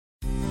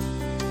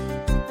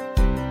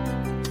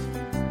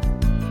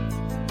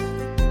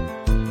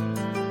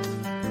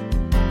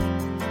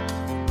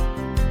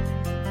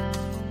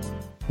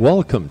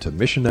Welcome to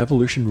Mission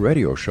Evolution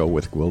Radio Show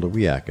with Gwilda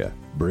Wiyaka,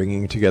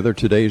 bringing together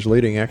today's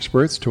leading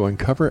experts to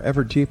uncover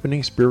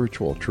ever-deepening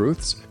spiritual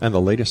truths and the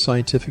latest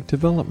scientific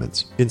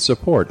developments in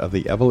support of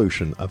the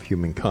evolution of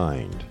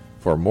humankind.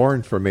 For more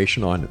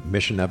information on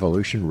Mission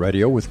Evolution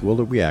Radio with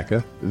Gwilda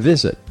Wiyaka,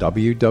 visit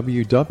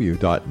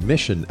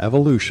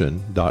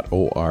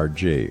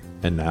www.missionevolution.org.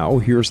 And now,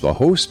 here's the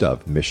host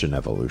of Mission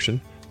Evolution,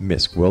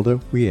 Miss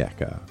Gwilda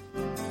Wiyaka.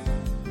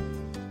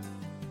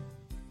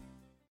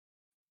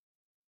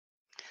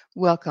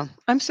 Welcome.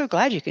 I'm so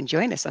glad you can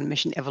join us on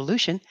Mission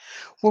Evolution,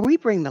 where we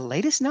bring the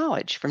latest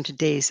knowledge from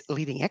today's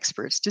leading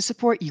experts to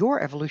support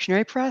your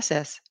evolutionary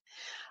process.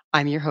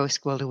 I'm your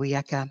host, Gwilda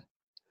Wiyaka.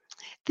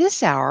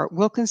 This hour,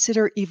 we'll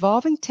consider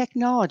evolving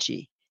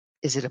technology.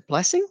 Is it a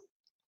blessing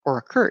or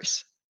a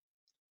curse?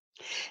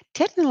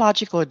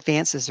 Technological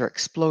advances are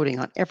exploding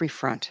on every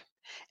front.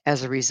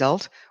 As a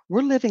result,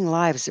 we're living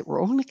lives that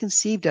were only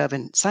conceived of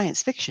in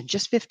science fiction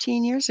just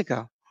 15 years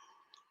ago.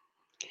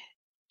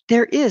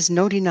 There is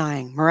no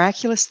denying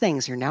miraculous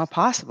things are now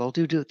possible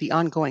due to the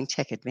ongoing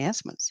tech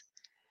advancements.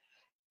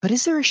 But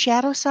is there a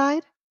shadow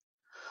side?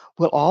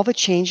 Will all the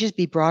changes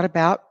be brought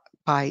about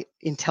by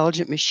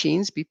intelligent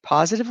machines be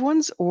positive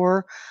ones,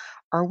 or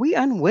are we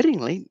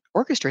unwittingly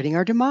orchestrating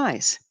our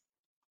demise?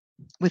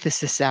 With us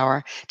this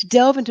hour, to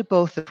delve into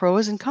both the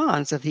pros and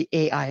cons of the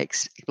AI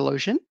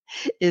explosion,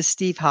 is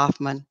Steve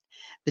Hoffman,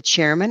 the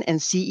chairman and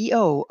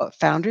CEO of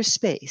Founders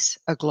Space,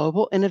 a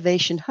global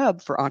innovation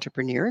hub for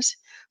entrepreneurs,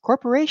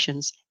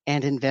 corporations,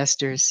 and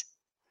investors.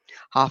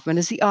 Hoffman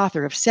is the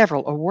author of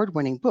several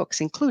award-winning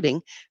books,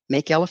 including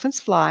Make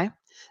Elephants Fly,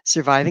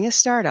 Surviving a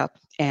Startup,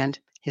 and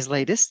his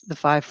latest, The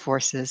Five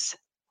Forces.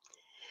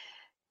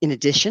 In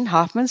addition,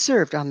 Hoffman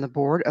served on the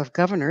board of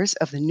governors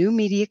of the New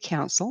Media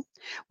Council,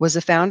 was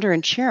a founder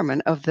and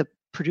chairman of the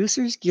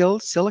Producers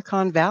Guild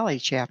Silicon Valley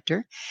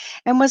chapter,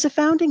 and was a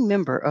founding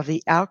member of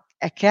the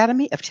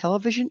Academy of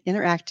Television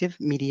Interactive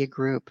Media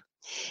Group.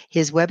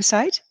 His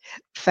website,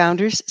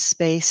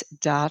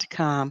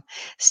 foundersspace.com.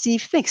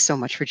 Steve, thanks so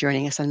much for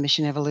joining us on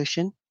Mission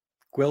Evolution.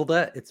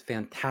 Gwilda, it's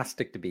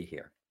fantastic to be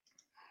here.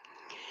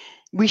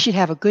 We should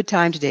have a good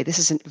time today. This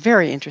is a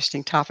very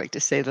interesting topic,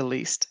 to say the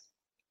least.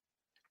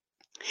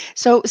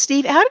 So,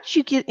 Steve, how did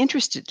you get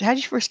interested? How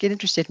did you first get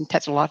interested in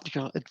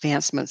technological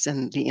advancements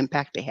and the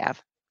impact they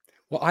have?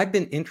 Well, I've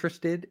been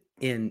interested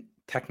in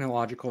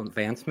technological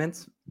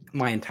advancements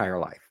my entire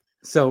life.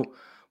 So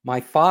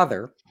my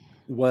father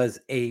was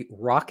a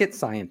rocket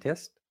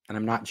scientist, and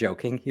I'm not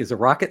joking. He was a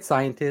rocket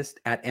scientist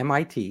at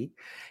MIT.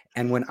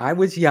 And when I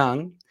was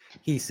young,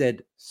 he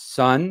said,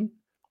 "Son,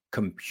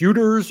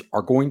 computers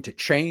are going to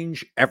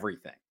change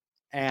everything."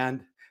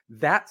 And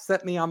that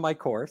set me on my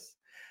course.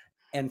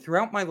 And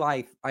throughout my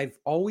life, I've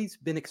always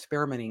been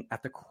experimenting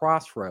at the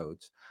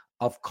crossroads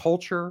of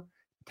culture,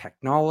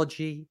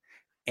 technology,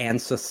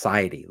 and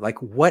society. Like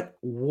what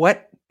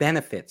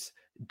benefits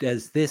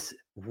does this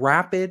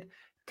rapid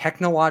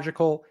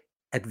technological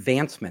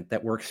advancement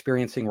that we're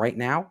experiencing right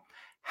now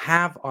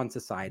have on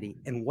society,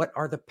 and what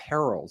are the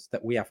perils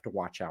that we have to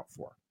watch out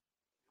for?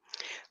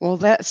 Well,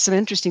 that's some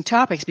interesting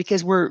topics,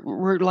 because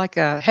we're like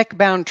a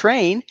heck-bound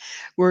train.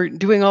 We're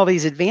doing all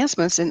these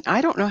advancements, and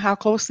I don't know how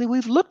closely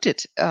we've looked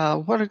at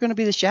what are going to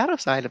be the shadow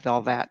side of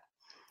all that.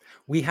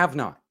 We have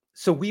not.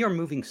 So we are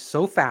moving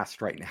so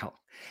fast right now.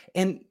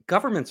 And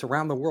governments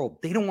around the world,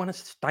 they don't want to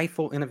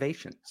stifle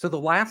innovation. So the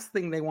last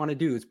thing they want to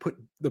do is put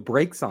the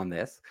brakes on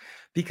this,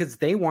 because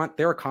they want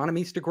their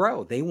economies to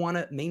grow. They want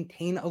to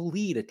maintain a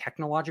lead, a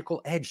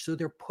technological edge. So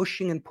they're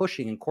pushing and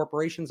pushing, and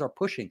corporations are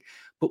pushing.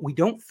 But we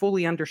don't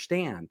fully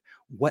understand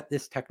what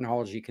this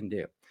technology can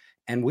do.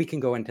 And we can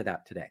go into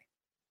that today.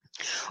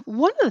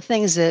 One of the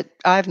things that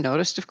I've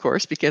noticed, of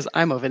course, because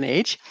I'm of an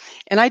age,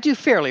 and I do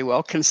fairly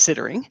well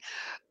considering,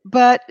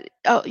 but,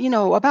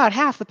 about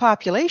half the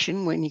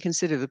population, when you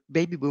consider the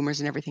baby boomers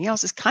and everything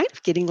else, is kind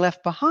of getting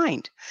left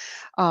behind.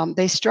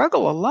 They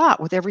struggle a lot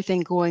with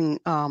everything going,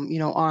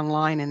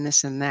 online and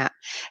this and that.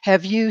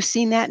 Have you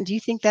seen that? And do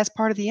you think that's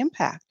part of the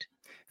impact?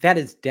 That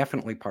is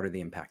definitely part of the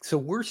impact. So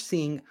we're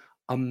seeing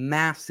a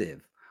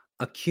massive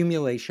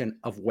accumulation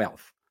of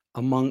wealth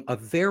among a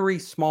very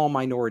small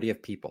minority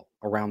of people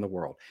around the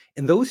world.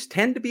 And those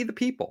tend to be the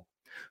people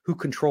who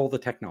control the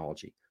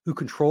technology, who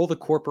control the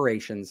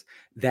corporations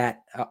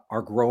that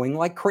are growing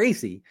like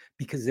crazy,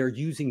 because they're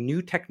using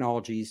new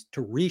technologies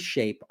to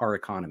reshape our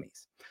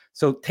economies.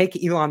 So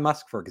take Elon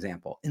Musk, for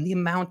example, and the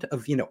amount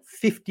of,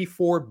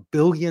 $54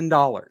 billion,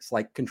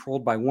 like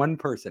controlled by one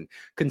person,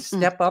 can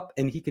step up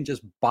and he can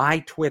just buy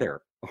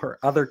Twitter or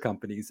other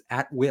companies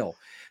at will.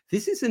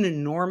 This is an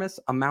enormous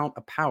amount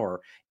of power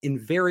in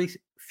very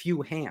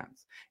few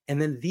hands. And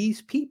then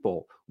these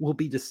people will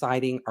be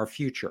deciding our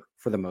future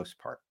for the most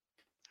part.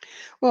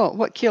 Well,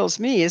 what kills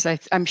me is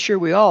I'm sure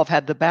we all have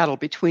had the battle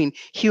between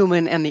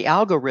human and the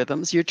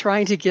algorithms. You're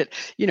trying to get,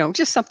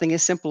 just something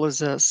as simple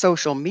as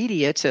social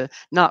media to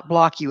not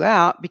block you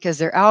out because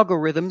their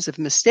algorithms have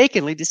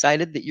mistakenly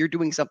decided that you're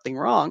doing something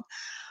wrong.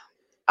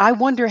 I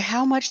wonder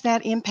how much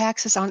that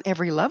impacts us on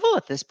every level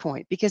at this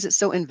point, because it's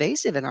so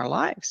invasive in our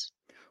lives.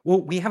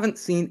 Well, we haven't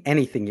seen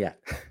anything yet.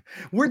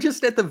 We're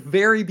just at the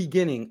very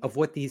beginning of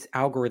what these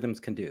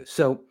algorithms can do.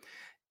 So,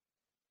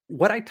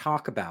 what I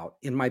talk about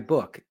in my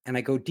book and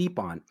I go deep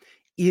on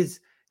is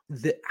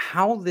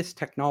how this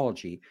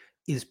technology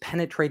is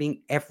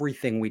penetrating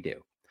everything we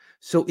do.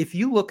 So if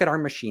you look at our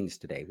machines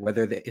today,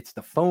 whether it's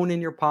the phone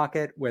in your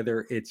pocket,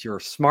 whether it's your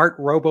smart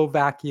robo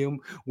vacuum,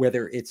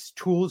 whether it's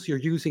tools you're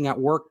using at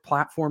work,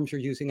 platforms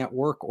you're using at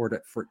work, or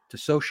to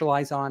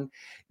socialize on,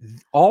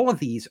 all of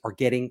these are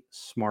getting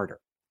smarter,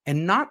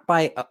 and not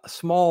by a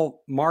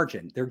small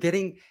margin.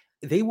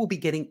 They will be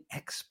getting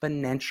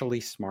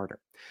exponentially smarter.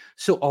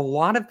 So a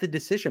lot of the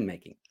decision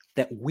making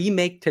that we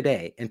make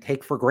today and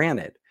take for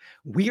granted,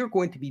 we are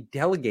going to be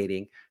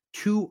delegating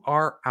to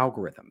our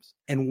algorithms.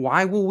 And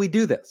why will we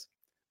do this?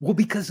 Well,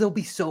 because they'll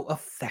be so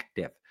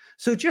effective.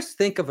 So just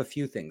think of a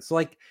few things.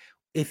 Like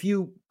if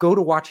you go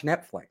to watch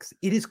Netflix,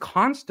 it is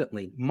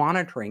constantly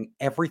monitoring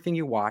everything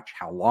you watch,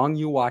 how long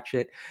you watch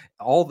it,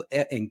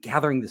 and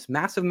gathering this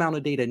massive amount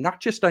of data, not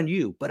just on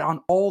you, but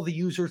on all the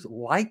users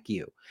like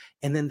you.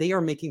 And then they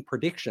are making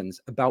predictions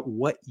about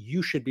what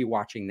you should be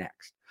watching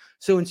next.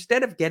 So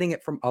instead of getting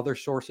it from other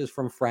sources,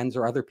 from friends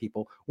or other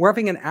people, we're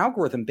having an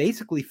algorithm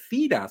basically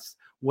feed us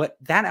what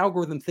that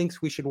algorithm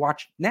thinks we should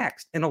watch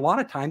next. And a lot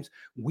of times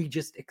we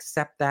just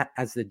accept that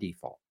as the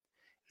default.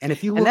 And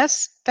if you And look,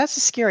 that's a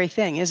scary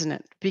thing, isn't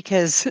it?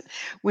 Because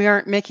we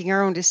aren't making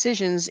our own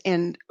decisions,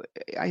 and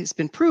it's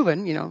been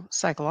proven,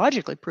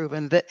 psychologically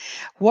proven, that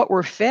what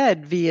we're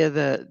fed via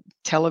the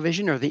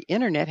television or the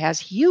internet has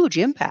huge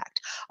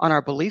impact on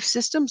our belief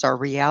systems, our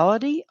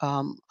reality,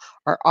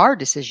 our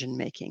decision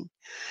making.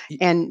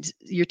 And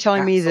you're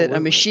telling me that a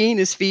absolutely. machine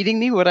is feeding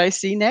me what I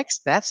see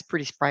next? That's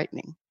pretty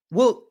frightening.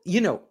 Well,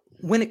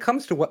 when it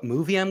comes to what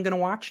movie I'm going to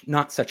watch,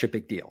 not such a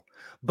big deal.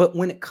 But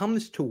when it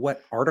comes to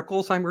what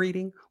articles I'm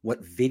reading,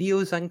 what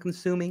videos I'm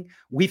consuming,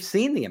 we've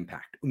seen the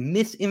impact.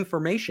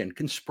 Misinformation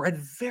can spread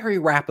very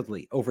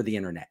rapidly over the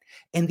internet.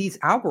 And these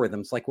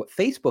algorithms, like what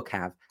Facebook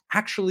have,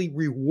 actually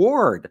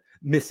reward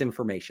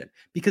misinformation,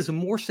 because the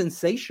more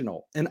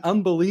sensational and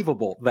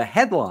unbelievable the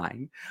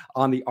headline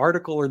on the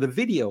article or the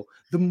video,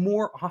 the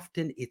more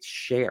often it's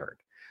shared.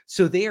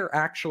 So the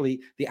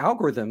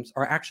algorithms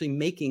are actually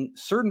making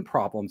certain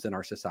problems in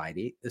our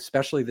society,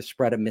 especially the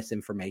spread of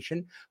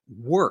misinformation,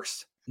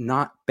 worse,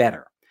 not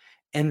better.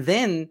 And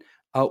then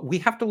we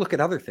have to look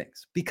at other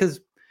things, because,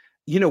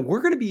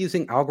 we're going to be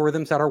using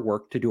algorithms at our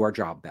work to do our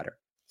job better.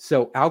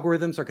 So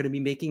algorithms are going to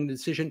be making the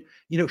decision,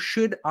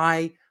 should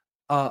I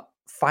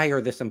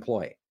fire this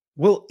employee?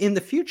 Well, in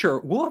the future,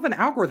 we'll have an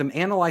algorithm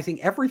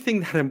analyzing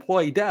everything that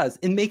employee does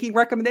and making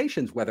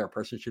recommendations, whether a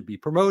person should be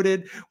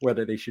promoted,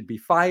 whether they should be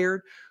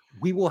fired.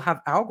 We will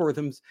have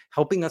algorithms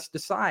helping us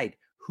decide,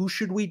 who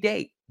should we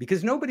date?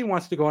 Because nobody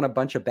wants to go on a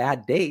bunch of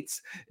bad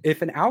dates.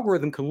 If an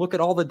algorithm can look at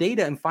all the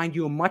data and find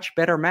you a much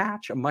better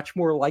match, a much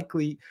more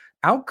likely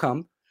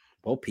outcome,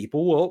 well,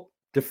 people will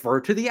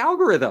defer to the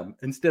algorithm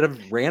instead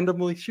of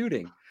randomly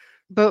shooting.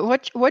 But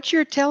what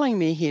you're telling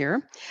me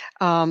here,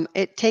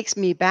 it takes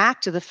me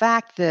back to the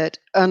fact that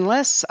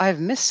unless I've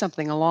missed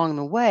something along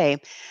the way,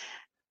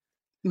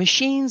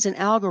 machines and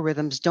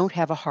algorithms don't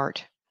have a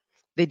heart.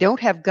 They don't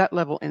have gut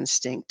level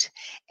instinct.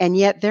 And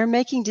yet they're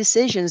making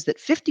decisions that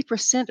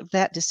 50% of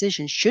that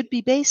decision should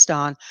be based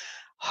on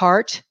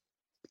heart,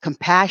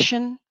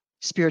 compassion,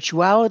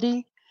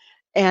 spirituality,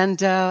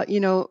 and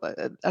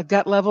a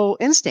gut level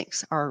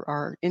instincts,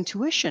 our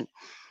intuition.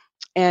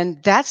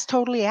 And that's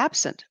totally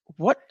absent.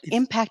 What It's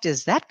impact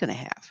is that going to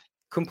have?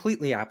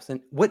 completely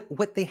absent.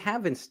 What they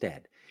have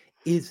instead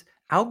is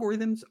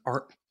algorithms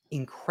are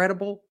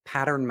incredible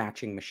pattern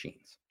matching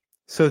machines.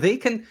 So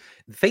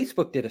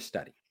Facebook did a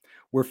study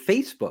where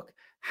Facebook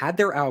had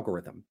their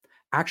algorithm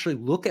actually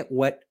look at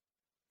what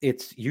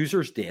its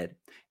users did,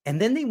 and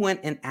then they went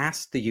and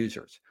asked the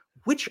users,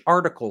 which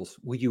articles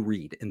will you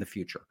read in the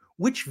future?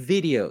 Which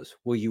videos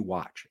will you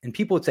watch? And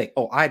people would say,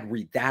 oh, I'd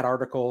read that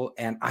article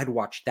and I'd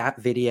watch that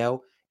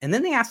video. And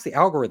then they asked the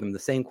algorithm the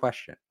same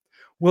question.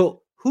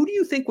 Well, who do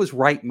you think was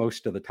right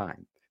most of the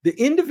time? The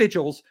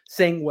individuals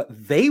saying what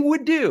they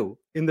would do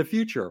in the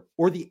future,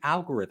 or the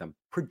algorithm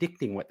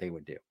predicting what they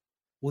would do?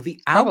 Well,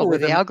 Probably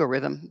the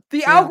algorithm. the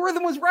Yeah.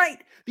 algorithm was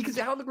right, because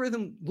the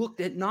algorithm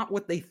looked at not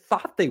what they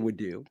thought they would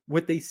do,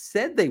 what they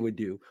said they would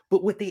do,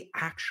 but what they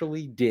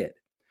actually did.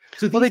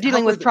 So Well, they're these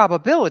dealing with algorithms,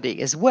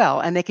 probability as well,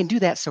 and they can do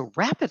that so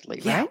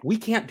rapidly, yeah, right? we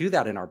can't do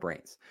that in our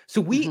brains.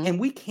 So Hmm.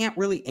 we can't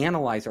really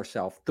analyze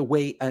ourselves the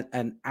way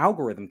an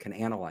algorithm can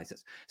analyze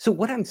us. So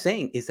what I'm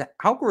saying is that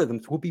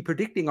algorithms will be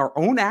predicting our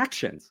own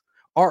actions,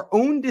 our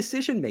own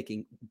decision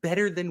making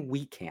better than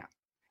we can.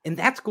 And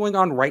that's going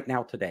on right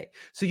now today.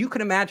 So you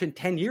can imagine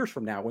 10 years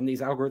from now, when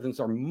these algorithms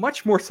are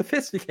much more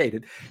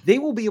sophisticated, they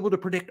will be able to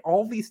predict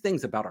all these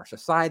things about our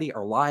society,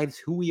 our lives,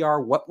 who we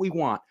are, what we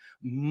want,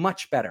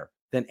 much better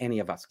than any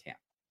of us can.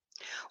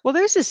 Well,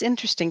 there's this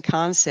interesting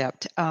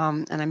concept,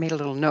 and I made a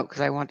little note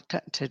because I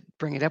wanted to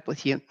bring it up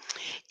with you,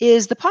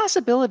 is the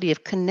possibility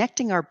of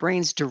connecting our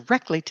brains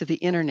directly to the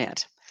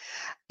internet.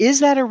 Is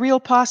that a real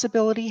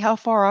possibility? How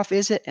far off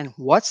is it? And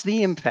what's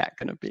the impact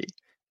going to be?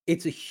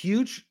 It's a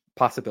huge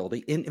possibility.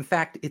 In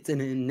fact, it's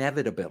an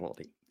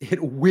inevitability.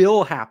 It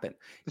will happen.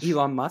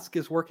 Elon Musk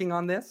is working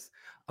on this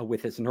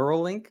with his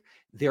Neuralink.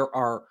 There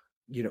are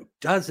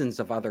dozens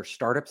of other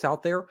startups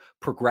out there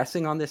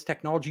progressing on this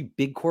technology.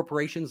 Big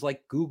corporations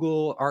like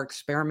Google are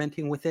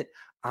experimenting with it.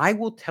 I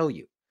will tell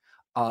you,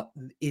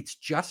 it's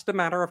just a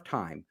matter of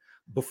time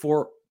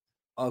before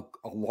a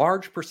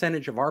large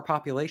percentage of our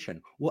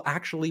population will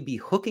actually be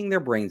hooking their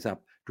brains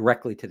up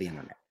directly to the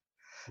internet.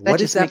 That What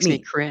just does that makes me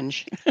mean?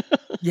 cringe.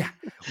 Yeah.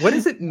 What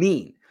does it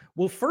mean?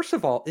 Well, first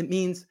of all, it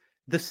means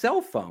the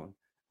cell phone,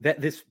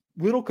 that this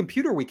little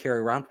computer we carry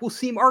around, will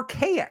seem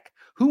archaic.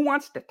 Who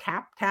wants to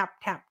tap, tap,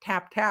 tap,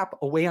 tap, tap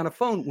away on a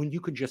phone when you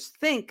could just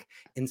think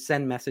and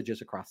send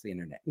messages across the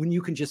internet, when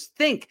you can just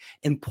think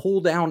and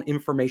pull down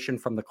information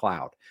from the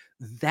cloud?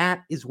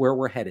 That is where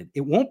we're headed.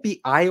 It won't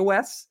be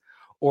iOS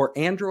or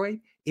Android.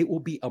 It will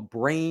be a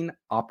brain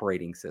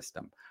operating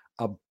system,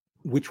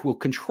 which will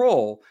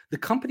control the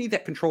company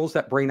that controls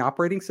that brain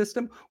operating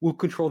system will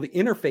control the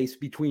interface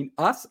between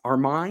us, our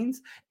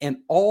minds, and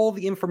all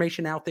the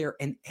information out there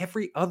and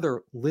every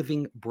other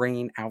living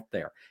brain out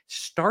there.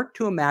 Start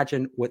to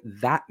imagine what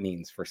that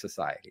means for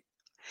society.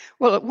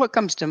 Well, what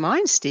comes to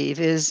mind, Steve,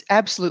 is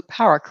absolute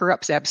power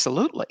corrupts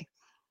absolutely.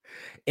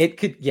 It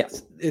could,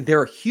 yes, there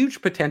are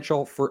huge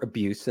potential for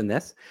abuse in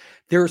this.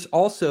 There's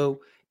also,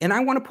 and I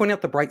want to point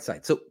out the bright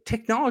side. So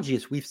technology,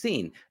 as we've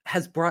seen,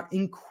 has brought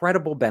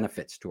incredible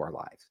benefits to our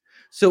lives.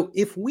 So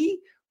if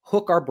we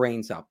hook our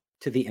brains up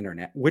to the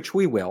internet, which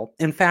we will,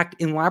 in fact,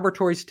 in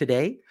laboratories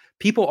today,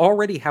 people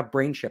already have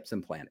brain chips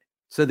implanted.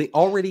 So they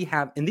already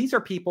have, and these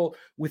are people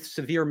with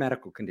severe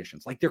medical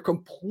conditions, like they're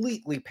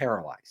completely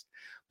paralyzed.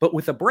 But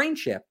with a brain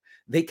chip,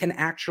 they can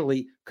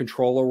actually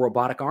control a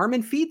robotic arm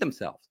and feed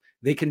themselves.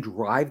 They can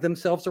drive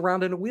themselves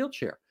around in a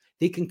wheelchair.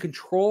 They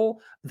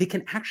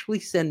can actually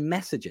send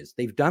messages.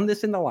 They've done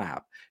this in the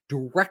lab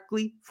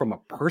directly from a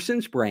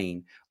person's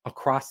brain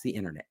across the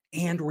internet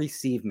and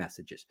receive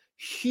messages.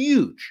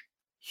 Huge,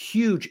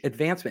 huge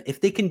advancement.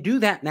 If they can do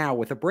that now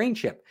with a brain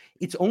chip,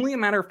 it's only a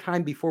matter of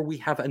time before we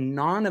have a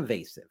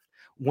non-invasive,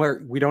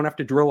 where we don't have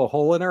to drill a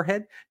hole in our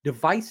head,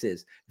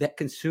 devices that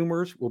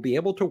consumers will be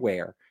able to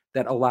wear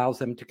that allows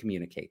them to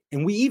communicate.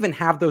 And we even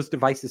have those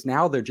devices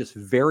now. They're just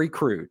very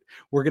crude.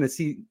 We're going to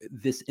see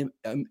this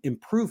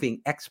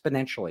improving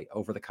exponentially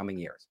over the coming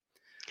years.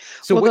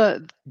 So well,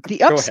 the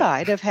go ahead.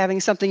 upside of having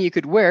something you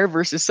could wear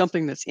versus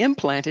something that's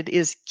implanted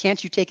is,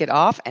 can't you take it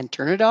off and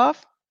turn it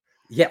off?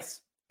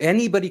 Yes,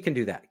 anybody can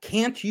do that.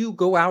 Can't you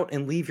go out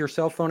and leave your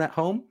cell phone at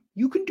home?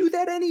 You can do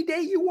that any day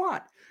you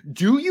want.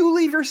 Do you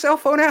leave your cell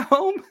phone at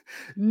home?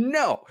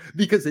 No,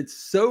 because it's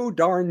so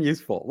darn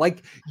useful.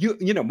 Like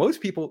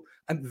most people,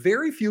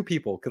 very few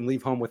people can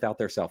leave home without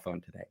their cell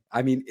phone today.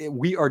 I mean,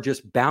 we are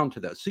just bound to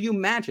those. So you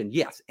imagine,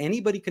 yes,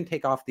 anybody can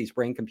take off these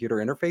brain-computer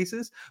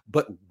interfaces,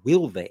 but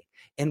will they?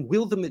 And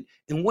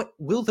what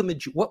will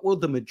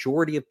the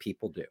majority of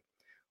people do?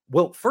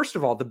 Well, first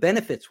of all, the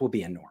benefits will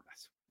be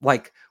enormous.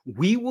 Like,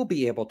 we will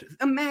be able to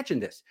imagine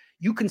this.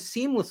 You can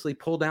seamlessly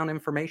pull down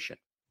information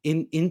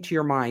into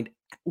your mind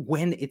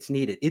when it's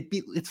needed.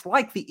 It's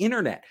like the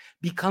internet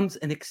becomes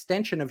an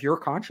extension of your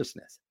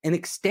consciousness, an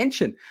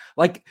extension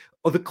like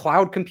of the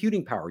cloud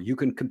computing power. You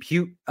can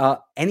compute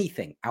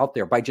anything out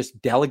there by just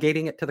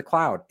delegating it to the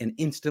cloud and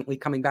instantly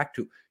coming back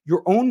to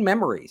your own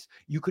memories.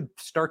 You could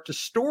start to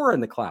store in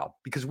the cloud,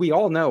 because we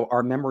all know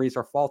our memories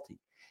are faulty.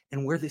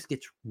 And where this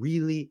gets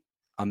really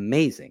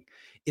amazing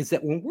is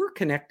that when we're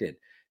connected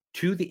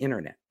to the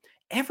internet,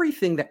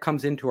 everything that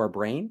comes into our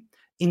brain,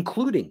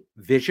 including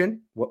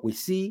vision, what we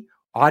see,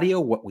 audio,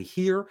 what we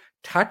hear,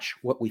 touch,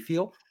 what we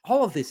feel,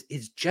 all of this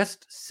is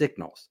just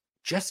signals,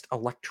 just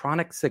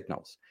electronic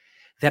signals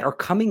that are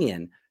coming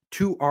in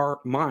to our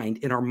mind,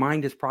 and our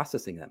mind is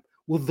processing them.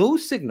 Well,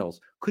 those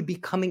signals could be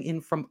coming in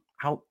from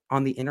out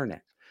on the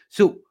internet.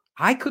 So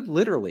I could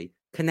literally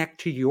connect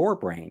to your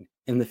brain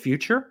in the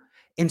future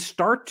and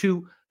start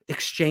to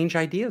exchange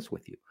ideas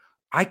with you.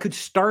 I could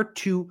start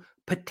to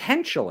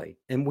potentially,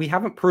 and we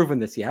haven't proven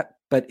this yet,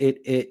 but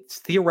it's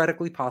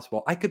theoretically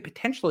possible, I could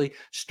potentially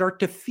start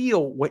to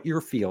feel what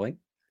you're feeling.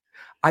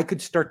 I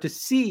could start to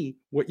see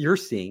what you're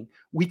seeing.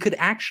 We could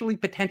actually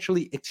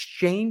potentially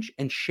exchange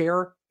and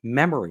share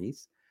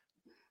memories.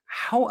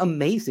 How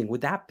amazing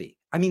would that be?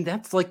 I mean,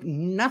 that's like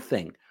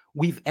nothing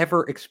we've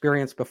ever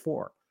experienced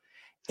before.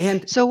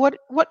 And so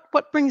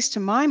what brings to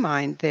my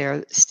mind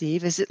there,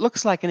 Steve, is it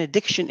looks like an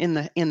addiction in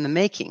the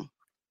making.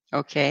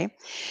 Okay,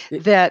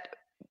 that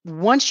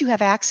once you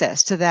have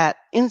access to that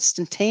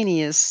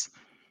instantaneous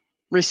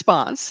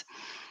response,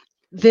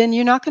 then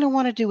you're not going to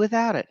want to do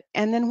without it.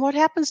 And then what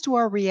happens to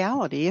our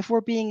reality if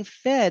we're being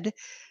fed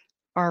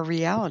our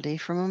reality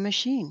from a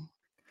machine?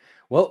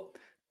 well,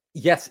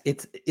 Yes,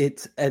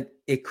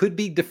 it could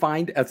be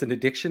defined as an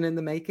addiction in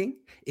the making.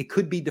 It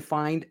could be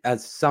defined,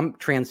 as some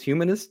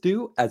transhumanists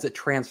do, as a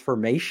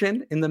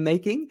transformation in the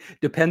making.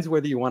 Depends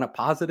whether you want a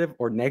positive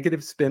or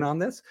negative spin on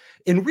this.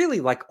 And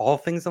really, like all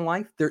things in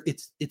life,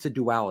 it's a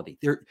duality.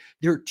 There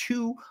are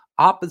two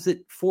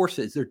opposite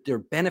forces. There are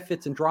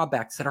benefits and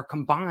drawbacks that are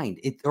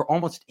combined. They're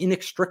almost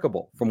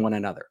inextricable from one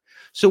another.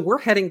 So we're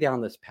heading down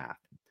this path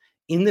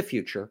in the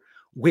future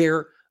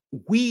where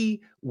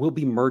we will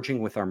be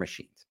merging with our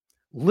machines.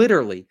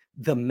 Literally,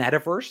 the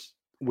metaverse,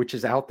 which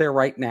is out there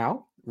right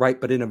now,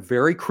 right, but in a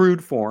very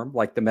crude form,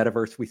 like the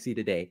metaverse we see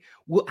today,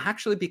 will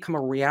actually become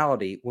a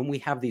reality when we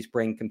have these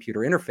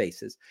brain-computer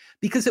interfaces,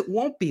 because it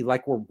won't be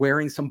like we're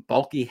wearing some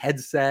bulky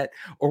headset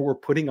or we're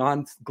putting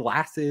on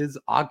glasses,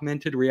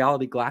 augmented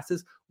reality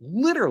glasses.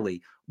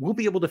 Literally, we'll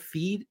be able to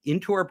feed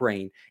into our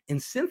brain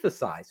and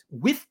synthesize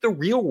with the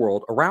real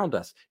world around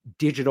us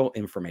digital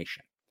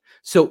information.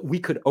 So we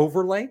could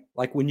overlay,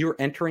 like when you're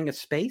entering a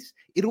space,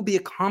 it'll be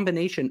a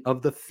combination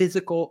of the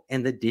physical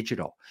and the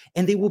digital,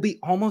 and they will be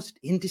almost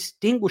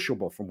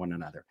indistinguishable from one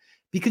another.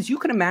 Because you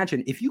can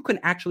imagine, if you can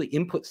actually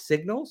input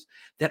signals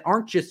that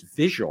aren't just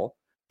visual,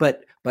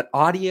 but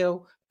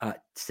audio,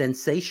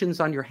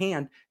 sensations on your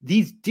hand,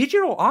 these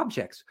digital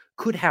objects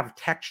could have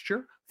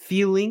texture,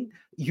 feeling.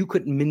 You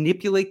could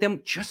manipulate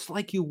them just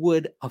like you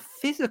would a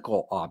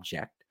physical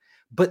object,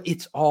 but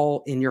it's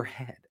all in your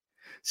head.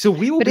 So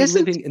we will But be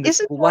living in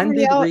this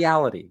blended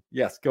reality.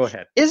 Yes, go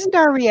ahead. Isn't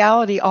our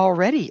reality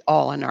already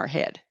all in our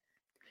head?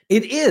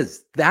 It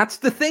is. That's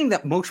the thing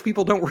that most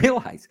people don't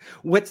realize.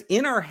 What's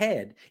in our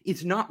head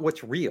is not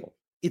what's real.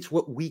 It's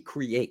what we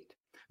create.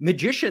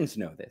 Magicians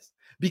know this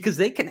because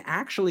they can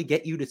actually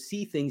get you to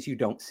see things you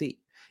don't see.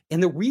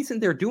 And the reason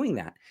they're doing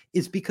that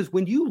is because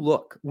when you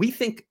look, we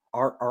think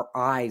our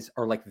eyes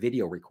are like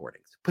video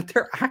recordings, but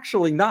they're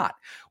actually not.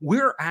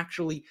 We're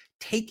actually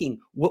taking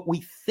what we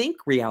think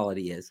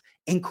reality is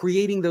and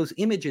creating those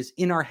images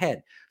in our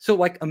head. So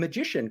like a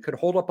magician could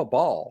hold up a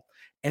ball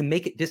and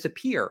make it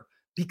disappear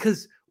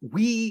because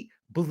we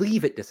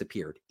believe it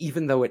disappeared,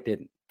 even though it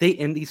didn't.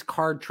 And these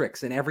card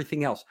tricks and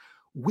everything else.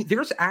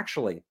 There's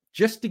actually,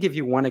 just to give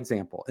you one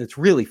example, it's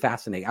really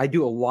fascinating. I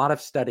do a lot of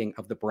studying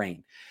of the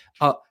brain.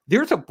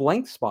 There's a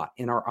blank spot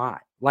in our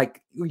eye,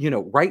 like,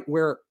 right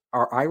where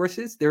our iris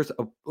is,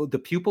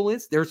 the pupil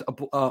is, there's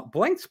a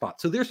blank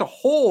spot. So there's a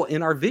hole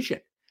in our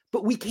vision,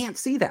 but we can't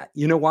see that.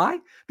 You know why?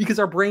 Because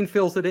our brain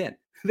fills it in.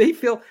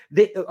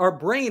 Our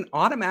brain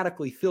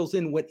automatically fills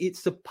in what it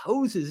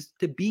supposes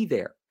to be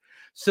there.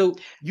 So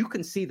you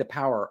can see the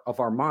power of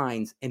our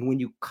minds. And when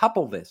you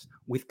couple this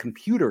with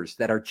computers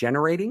that are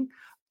generating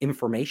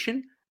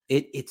information,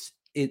 it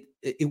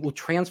will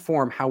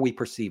transform how we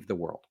perceive the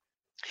world.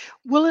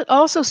 Will it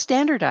also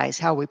standardize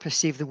how we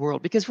perceive the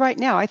world? Because right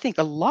now, I think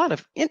a lot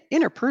of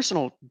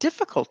interpersonal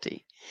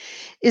difficulty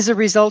is a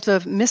result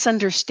of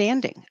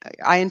misunderstanding.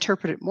 I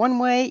interpret it one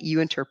way, you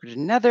interpret it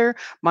another.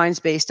 Mine's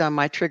based on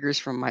my triggers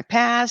from my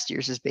past,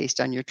 yours is based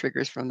on your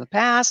triggers from the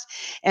past.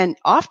 And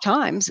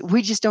oftentimes,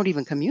 we just don't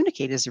even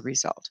communicate as a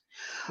result.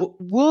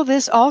 Will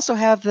this also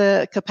have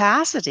the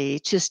capacity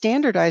to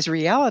standardize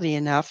reality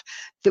enough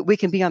that we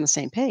can be on the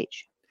same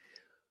page?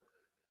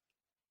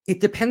 It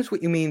depends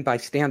what you mean by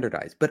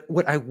standardized. But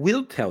what I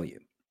will tell you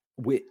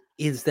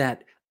is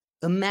that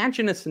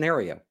imagine a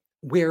scenario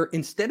where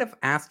instead of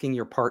asking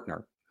your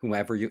partner,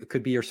 whoever it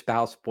could be your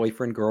spouse,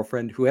 boyfriend,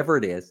 girlfriend, whoever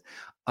it is,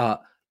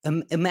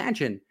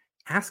 imagine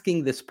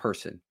asking this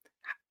person,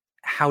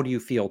 how do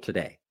you feel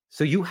today?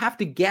 So you have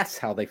to guess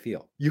how they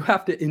feel. You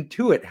have to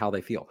intuit how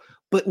they feel.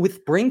 But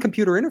with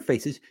brain-computer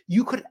interfaces,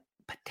 you could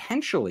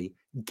potentially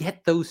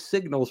get those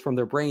signals from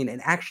their brain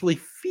and actually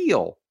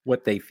feel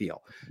what they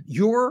feel.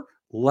 Your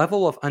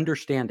level of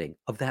understanding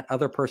of that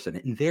other person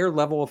and their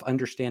level of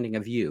understanding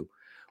of you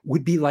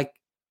would be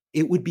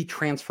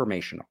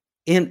transformational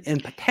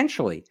and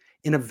potentially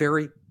in a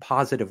very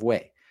positive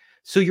way.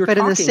 So you're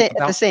talking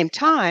about, at the same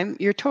time,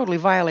 you're totally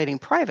violating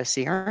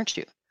privacy, aren't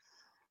you?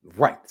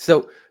 Right.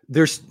 So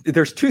there's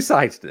two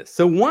sides to this.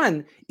 So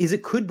one is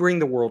it could bring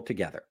the world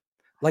together.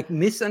 Like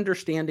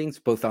misunderstandings,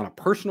 both on a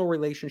personal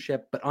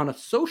relationship, but on a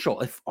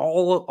social, if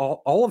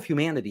all of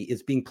humanity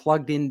is being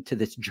plugged into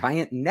this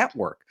giant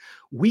network,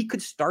 we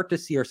could start to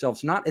see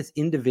ourselves not as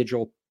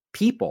individual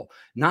people,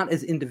 not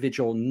as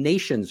individual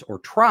nations or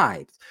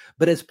tribes,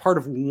 but as part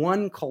of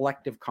one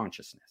collective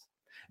consciousness,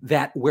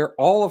 that where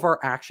all of our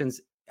actions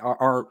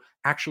are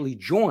actually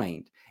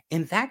joined.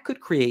 And that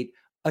could create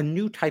a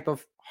new type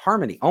of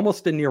harmony,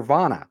 almost a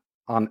nirvana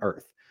on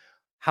Earth.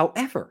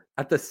 However,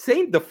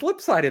 the flip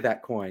side of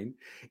that coin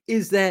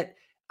is that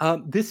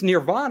this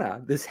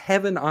nirvana, this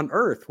heaven on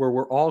earth, where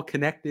we're all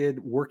connected,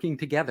 working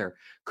together,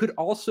 could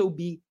also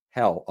be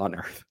hell on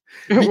earth.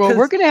 Well,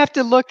 we're going to have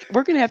to look.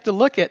 We're going to have to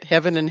look at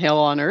heaven and hell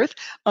on earth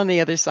on the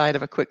other side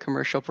of a quick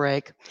commercial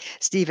break.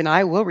 Steve and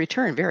I will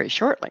return very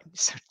shortly,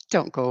 so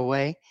don't go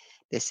away.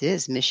 This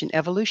is Mission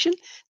Evolution.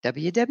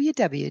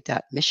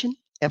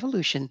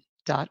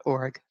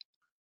 www.missionevolution.org.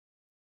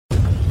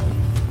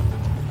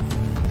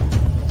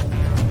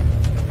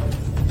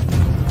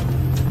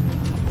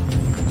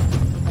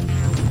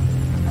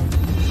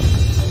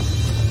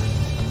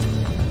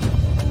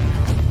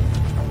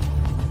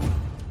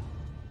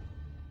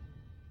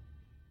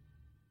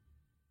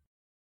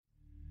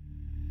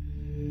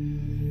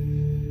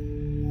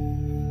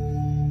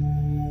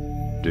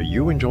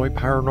 you enjoy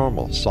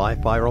paranormal,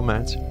 sci-fi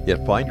romance,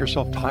 yet find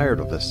yourself tired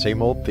of the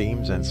same old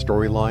themes and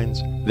storylines?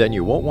 Then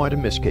you won't want to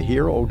miss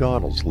Kahira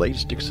O'Donnell's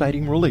latest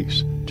exciting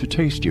release, To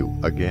Taste You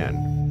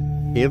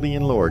Again.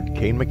 Alien Lord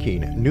Kane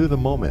McKean knew the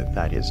moment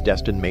that his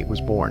destined mate was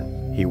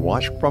born. He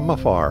watched from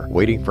afar,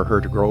 waiting for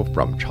her to grow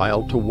from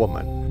child to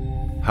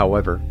woman.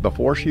 However,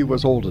 before she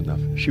was old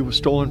enough, she was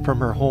stolen from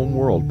her home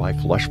world by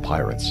flesh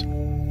pirates.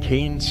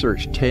 Kane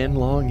searched 10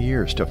 long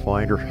years to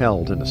find her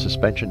held in a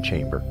suspension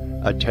chamber,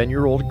 a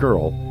 10-year-old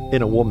girl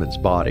in a woman's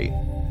body.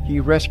 He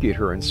rescued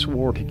her and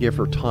swore to give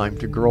her time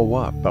to grow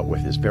up, but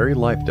with his very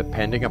life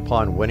depending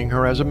upon winning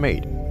her as a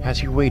mate, has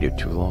he waited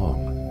too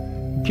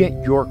long?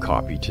 Get your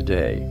copy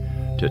today.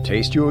 To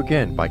Taste You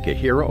Again by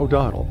Kahira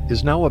O'Donnell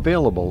is now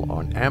available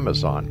on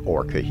Amazon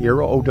or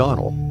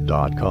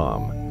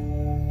KahiraO'Donnell.com.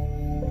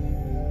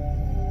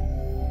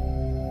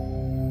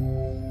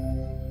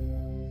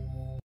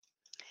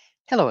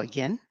 Hello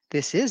again.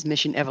 This is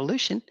Mission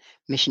Evolution,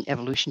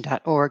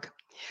 missionevolution.org.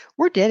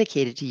 We're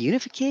dedicated to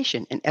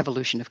unification and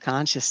evolution of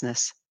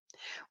consciousness.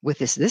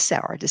 With us this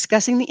hour,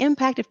 discussing the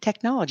impact of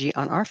technology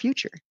on our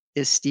future,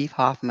 is Steve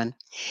Hoffman.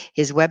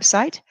 His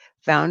website,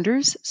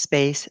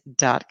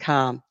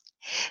 foundersspace.com.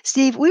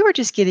 Steve, we were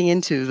just getting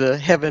into the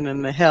heaven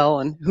and the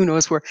hell, and who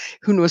knows where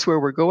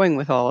we're going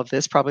with all of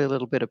this. Probably a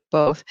little bit of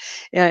both.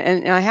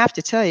 And I have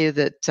to tell you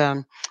that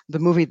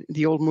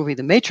the old movie,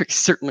 The Matrix,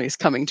 certainly is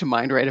coming to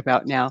mind right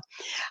about now.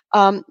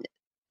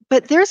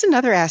 But there's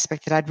another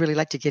aspect that I'd really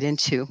like to get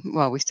into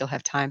while we still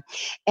have time,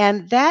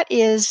 and that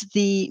is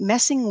the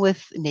messing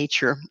with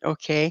nature,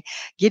 okay?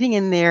 Getting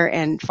in there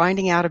and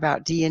finding out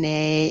about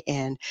DNA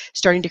and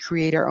starting to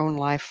create our own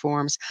life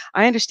forms.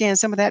 I understand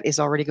some of that is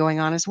already going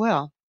on as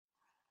well.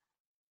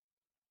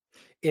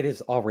 It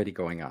is already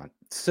going on.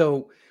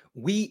 So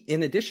we,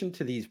 in addition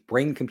to these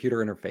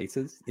brain-computer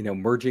interfaces,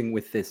 merging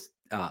with this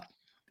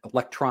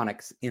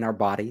electronics in our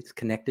bodies,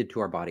 connected to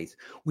our bodies,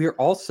 we are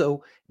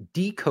also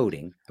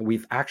decoding, and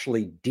we've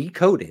actually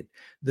decoded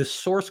the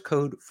source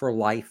code for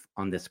life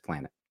on this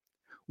planet.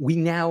 We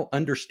now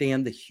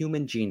understand the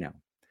human genome,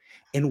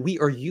 and we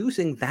are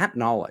using that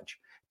knowledge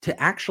to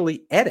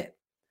actually edit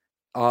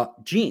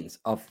genes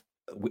of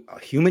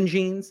human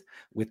genes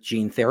with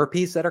gene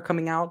therapies that are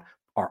coming out.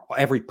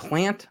 Every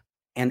plant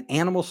and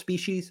animal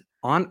species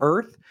on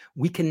Earth,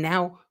 we can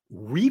now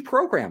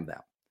reprogram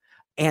them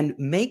and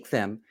make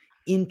them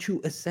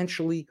into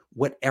essentially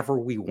whatever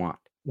we want.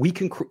 We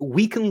can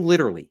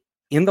literally,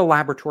 in the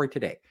laboratory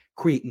today,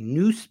 create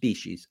new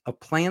species of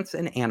plants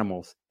and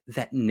animals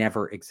that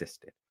never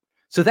existed.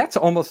 So that's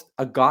almost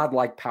a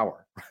godlike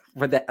power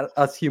that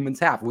us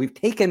humans have. We've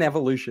taken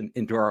evolution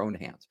into our own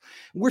hands.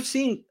 We're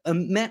seeing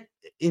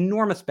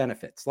enormous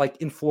benefits. Like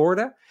in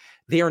Florida,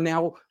 they are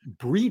now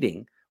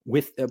breeding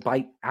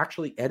by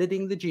actually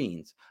editing the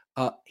genes,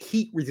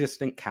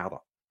 heat-resistant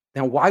cattle.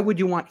 Now, why would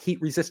you want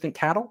heat-resistant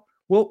cattle?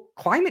 Well,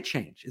 climate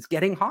change is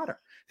getting hotter.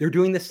 They're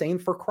doing the same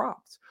for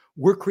crops.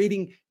 We're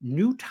creating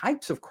new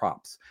types of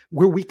crops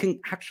where we can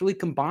actually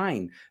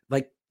combine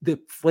like the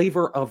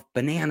flavor of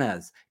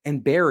bananas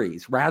and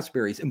berries,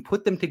 raspberries, and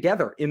put them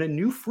together in a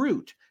new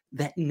fruit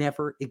that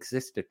never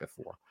existed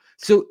before.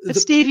 So,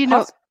 Steve,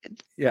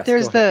 yes,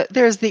 there's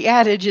the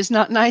adage, "It's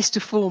not nice to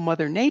fool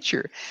Mother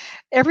Nature."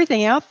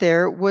 Everything out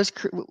there was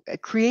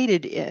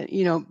created, is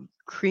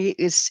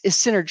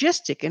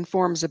synergistic and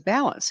forms a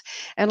balance.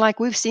 And like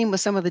we've seen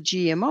with some of the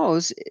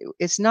GMOs,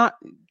 it's not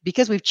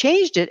because we've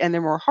changed it and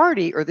they're more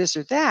hardy or this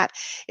or that.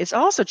 It's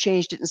also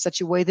changed it in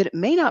such a way that it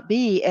may not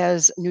be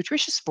as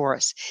nutritious for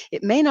us.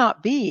 It may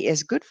not be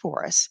as good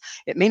for us.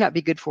 It may not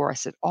be good for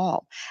us at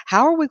all.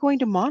 How are we going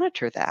to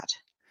monitor that?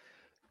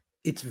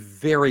 It's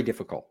very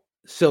difficult.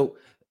 So,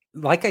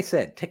 like I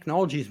said,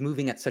 technology is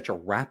moving at such a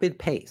rapid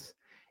pace.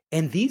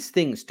 And these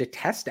things, to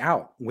test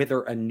out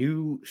whether a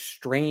new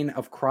strain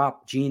of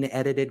crop,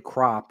 gene-edited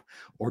crop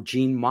or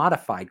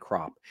gene-modified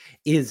crop,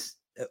 is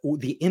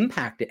the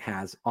impact it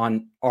has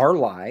on our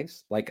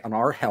lives, like on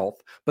our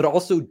health, but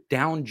also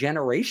down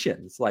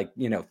generations, like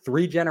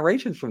 3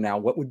 generations from now,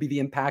 what would be the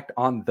impact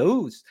on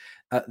those,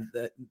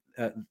 the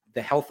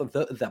health of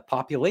the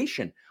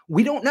population?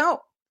 We don't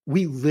know.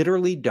 We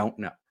literally don't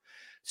know.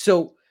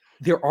 So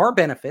there are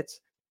benefits.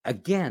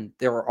 Again,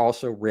 there are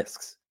also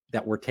risks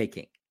that we're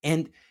taking.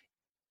 And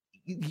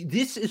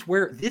this is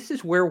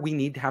where we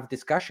need to have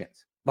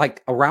discussions,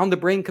 like around the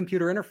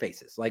brain-computer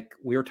interfaces. Like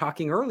we were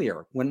talking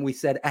earlier when we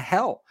said a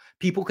hell,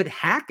 people could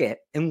hack it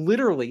and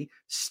literally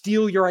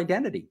steal your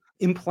identity,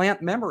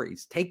 implant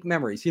memories, take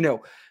memories. A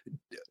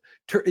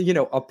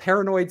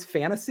paranoid's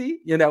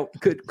fantasy,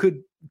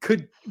 could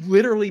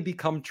literally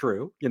become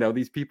true.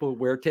 These people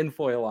wear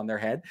tinfoil on their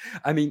head.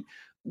 I mean,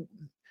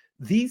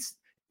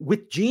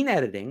 with gene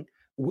editing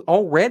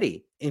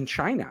already in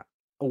China,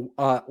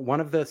 one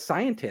of the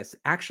scientists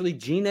actually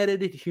gene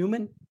edited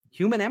human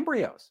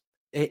embryos,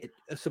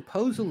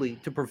 supposedly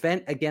to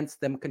prevent against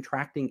them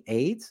contracting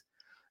AIDS.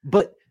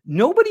 But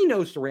nobody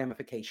knows the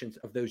ramifications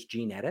of those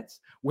gene edits,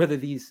 whether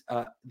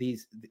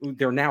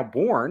they're now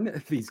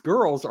born, these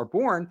girls are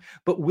born,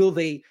 but will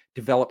they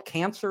develop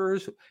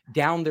cancers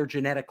down their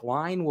genetic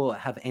line? Will it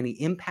have any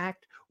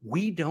impact?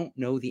 We don't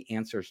know the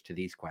answers to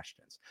these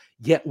questions.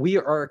 Yet we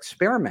are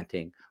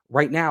experimenting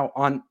right now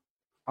on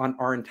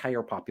our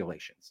entire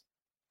populations.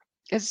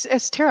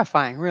 It's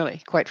terrifying,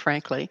 really, quite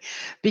frankly,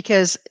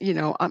 because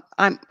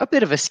I'm a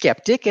bit of a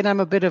skeptic, and I'm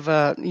a bit of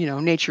a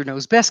nature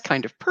knows best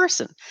kind of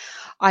person.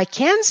 I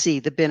can see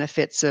the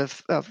benefits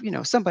of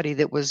somebody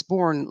that was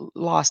born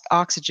lost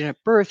oxygen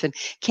at birth and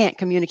can't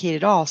communicate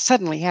at all,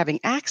 suddenly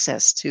having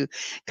access to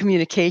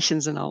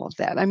communications and all of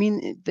that. I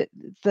mean,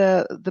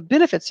 the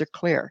benefits are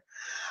clear.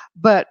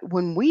 But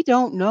when we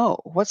don't know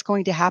what's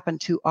going to happen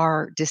to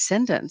our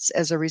descendants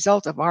as a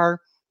result of our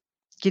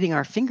getting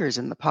our fingers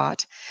in the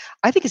pot,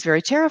 I think it's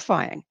very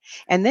terrifying.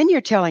 And then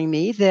you're telling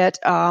me that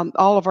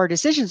all of our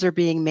decisions are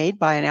being made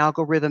by an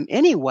algorithm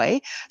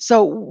anyway.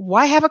 So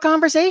why have a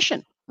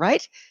conversation,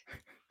 right?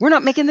 We're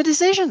not making the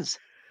decisions.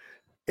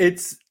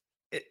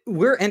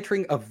 We're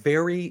entering a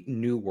very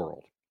new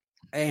world,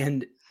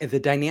 and the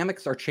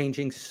dynamics are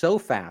changing so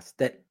fast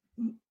that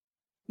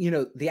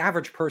the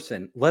average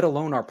person, let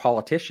alone our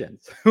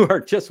politicians who are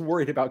just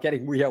worried about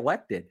getting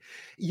reelected,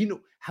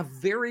 have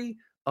very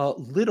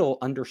little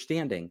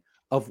understanding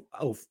of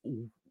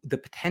the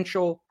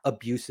potential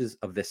abuses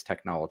of this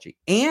technology.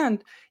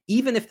 And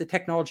even if the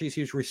technology is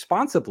used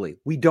responsibly,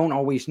 we don't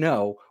always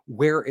know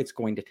where it's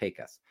going to take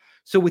us.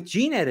 So with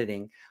gene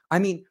editing, I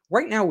mean,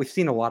 right now we've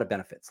seen a lot of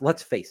benefits.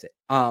 Let's face it.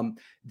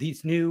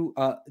 These new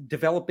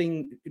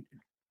developing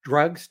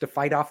drugs to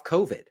fight off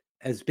COVID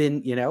has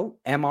been,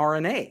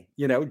 mRNA,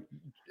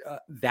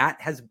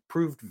 that has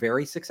proved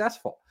very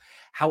successful.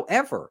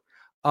 However,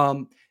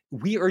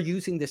 we are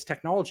using this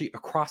technology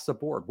across the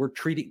board. We're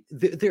treating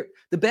the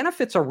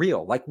benefits are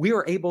real. Like we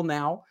are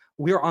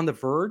on the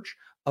verge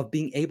of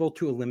being able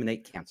to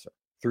eliminate cancer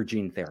through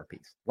gene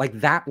therapies. Like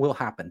that will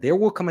happen. There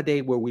will come a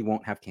day where we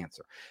won't have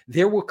cancer.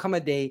 There will come a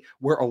day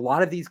where a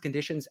lot of these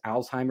conditions,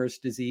 Alzheimer's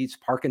disease,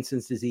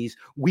 Parkinson's disease,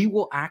 we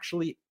will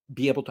actually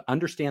be able to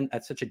understand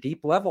at such a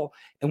deep level,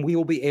 and we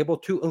will be able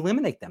to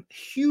eliminate them.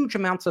 Huge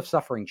amounts of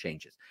suffering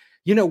changes.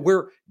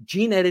 We're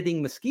gene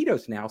editing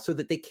mosquitoes now so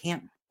that they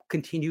can't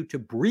continue to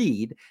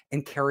breed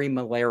and carry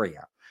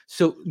malaria.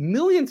 So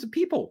millions of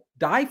people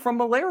die from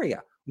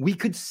malaria. We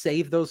could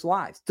save those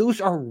lives.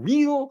 Those are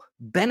real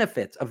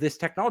benefits of this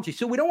technology.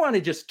 So we don't want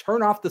to just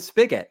turn off the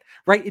spigot,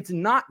 right? It's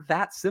not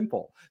that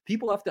simple.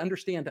 People have to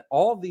understand that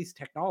all of these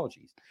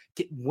technologies,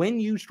 when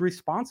used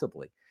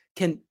responsibly,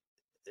 can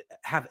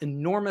have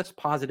enormous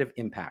positive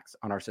impacts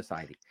on our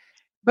society.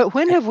 But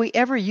when have we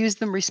ever used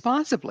them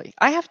responsibly?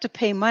 I have to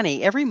pay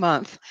money every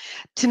month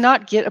to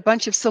not get a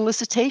bunch of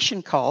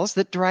solicitation calls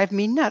that drive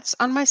me nuts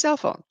on my cell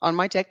phone, on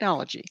my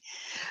technology.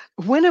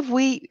 When have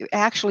we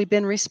actually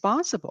been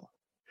responsible?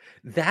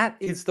 That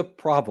is the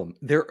problem.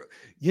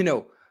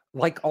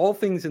 Like all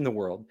things in the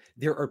world,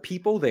 there are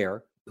people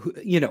there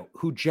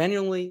who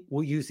genuinely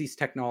will use these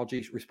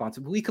technologies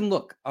responsibly. We can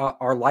look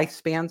our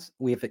lifespans.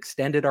 We have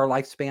extended our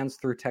lifespans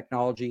through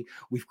technology.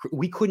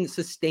 We couldn't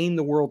sustain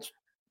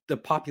the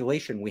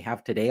population we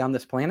have today on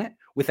this planet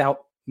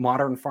without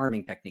modern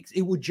farming techniques.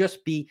 It would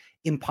just be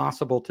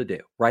impossible to do,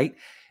 right?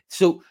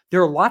 So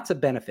there are lots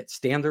of benefits.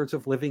 Standards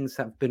of living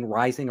have been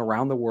rising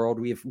around the world.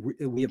 We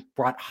have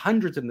brought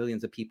hundreds of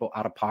millions of people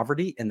out of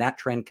poverty, and that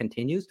trend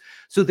continues.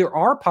 So there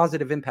are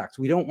positive impacts.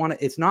 We don't want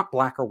to, it's not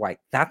black or white.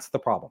 That's the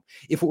problem.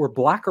 If it were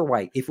black or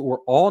white, if it were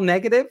all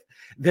negative,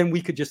 then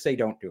we could just say,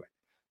 don't do it.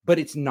 But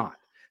it's not.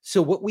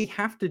 So what we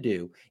have to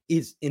do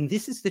is, and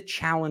this is the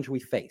challenge we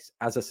face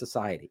as a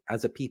society,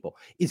 as a people,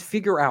 is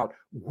figure out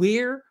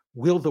where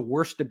will the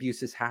worst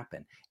abuses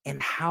happen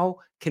and how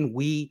can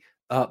we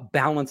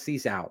balance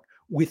these out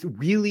with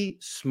really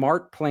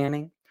smart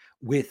planning,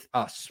 with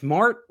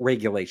smart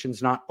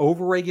regulations, not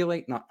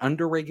overregulate, not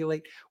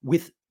underregulate,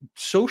 with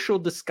social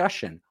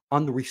discussion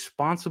on the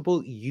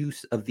responsible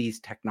use of these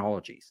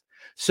technologies.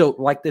 So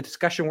like the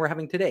discussion we're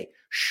having today,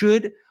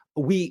 should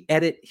we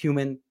edit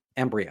human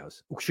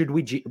embryos? Should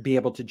we be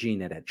able to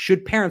gene edit?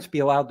 Should parents be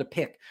allowed to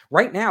pick?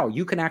 Right now,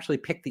 you can actually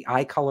pick the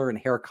eye color and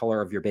hair color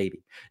of your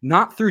baby,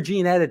 not through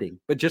gene editing,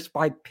 but just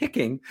by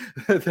picking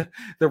the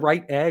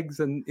right eggs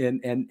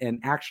and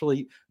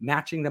actually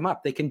matching them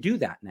up. They can do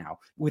that now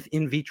with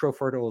in vitro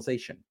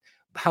fertilization.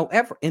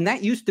 However, and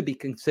that used to be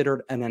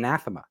considered an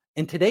anathema,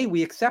 and today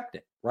we accept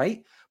it,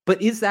 right?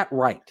 But is that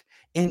right?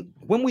 And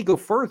when we go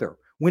further,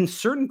 when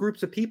certain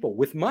groups of people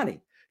with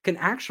money can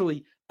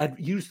actually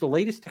use the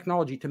latest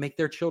technology to make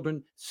their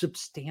children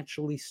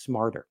substantially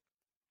smarter,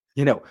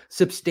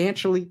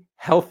 substantially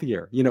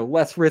healthier,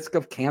 less risk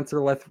of cancer,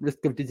 less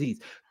risk of disease,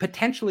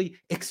 potentially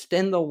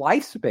extend the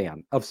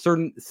lifespan of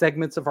certain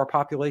segments of our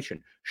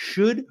population.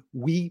 Should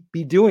we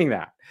be doing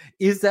that?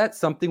 Is that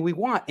something we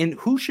want? And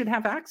who should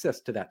have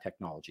access to that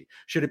technology?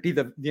 Should it be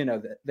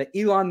the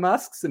Elon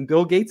Musks and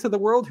Bill Gates of the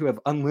world who have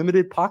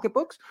unlimited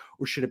pocketbooks,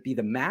 or should it be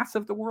the mass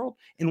of the world?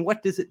 And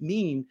what does it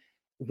mean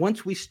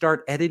once we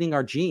start editing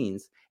our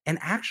genes and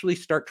actually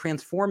start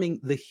transforming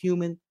the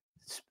human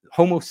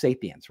Homo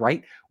sapiens,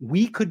 right?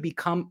 We could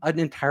become an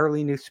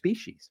entirely new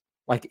species,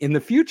 like in the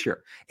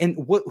future. And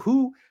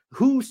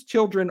whose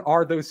children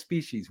are those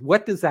species?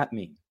 What does that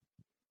mean?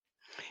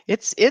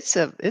 It's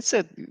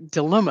a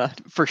dilemma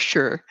for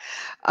sure,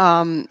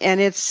 and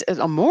it's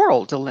a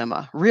moral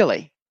dilemma,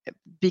 really,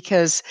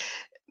 because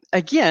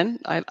again,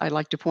 I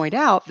like to point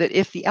out that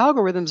if the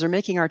algorithms are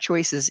making our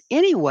choices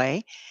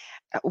anyway,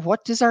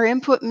 what does our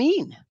input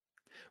mean?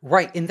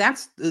 Right. And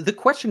that's the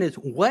question is,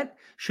 what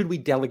should we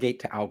delegate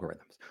to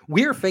algorithms?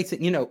 We're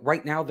facing,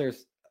 right now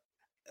there's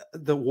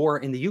the war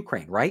in the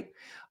Ukraine, right?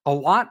 A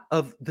lot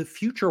of the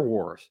future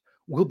wars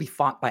will be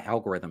fought by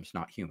algorithms,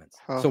 not humans.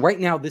 So Oh, right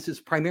now, this is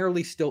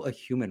primarily still a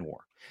human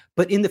war.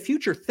 But in the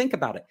future, think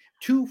about it.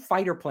 Two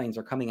fighter planes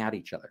are coming at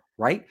each other,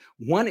 right?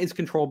 One is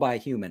controlled by a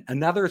human,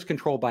 another is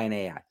controlled by an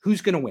AI.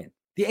 Who's going to win?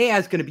 The AI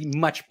is going to be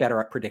much better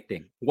at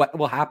predicting what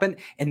will happen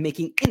and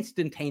making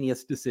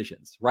instantaneous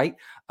decisions, right?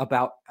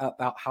 About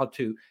how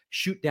to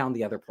shoot down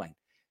the other plane.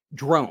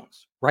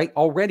 Drones, right?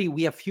 Already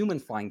we have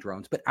humans flying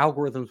drones, but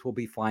algorithms will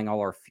be flying all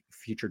our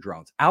future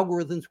drones.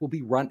 Algorithms will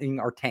be running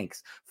our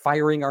tanks,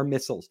 firing our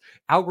missiles.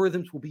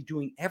 Algorithms will be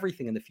doing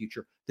everything in the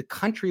future. The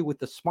country with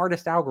the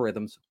smartest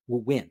algorithms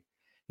will win.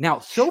 Now,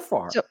 so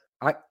far, so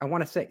I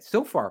want to say,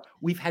 so far,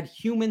 we've had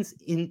humans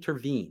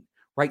intervene,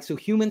 right? So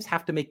humans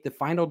have to make the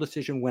final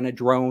decision when a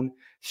drone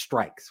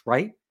strikes,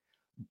 right?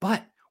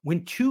 But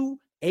when two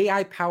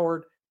AI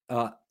powered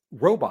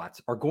robots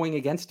are going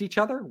against each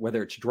other,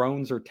 whether it's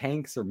drones or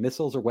tanks or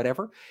missiles or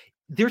whatever,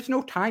 there's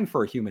no time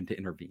for a human to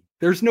intervene.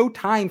 There's no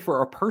time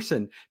for a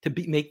person to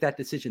make that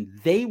decision.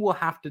 They will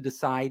have to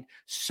decide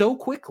so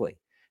quickly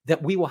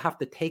that we will have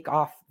to take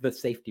off the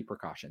safety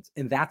precautions.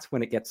 And that's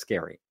when it gets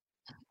scary.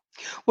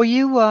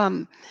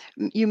 well,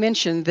 you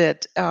mentioned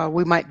that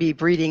we might be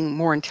breeding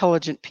more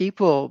intelligent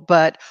people,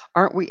 but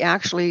aren't we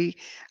actually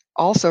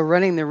also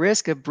running the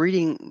risk of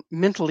breeding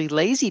mentally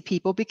lazy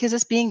people because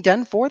it's being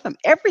done for them?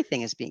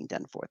 Everything is being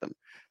done for them.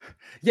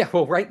 Yeah,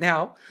 well, right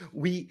now,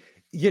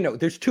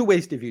 there's two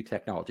ways to view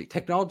technology.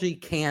 Technology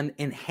can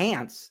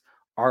enhance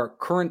our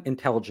current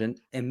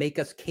intelligence and make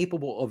us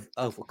capable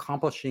of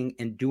accomplishing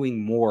and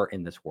doing more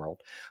in this world.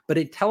 But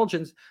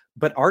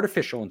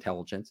artificial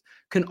intelligence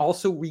can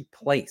also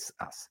replace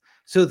us.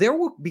 So there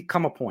will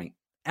become a point.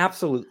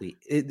 Absolutely.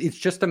 It's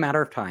just a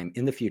matter of time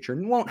in the future,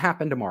 and it won't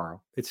happen tomorrow.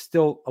 It's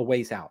still a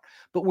ways out.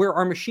 But where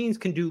our machines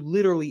can do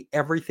literally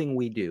everything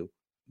we do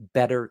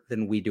better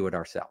than we do it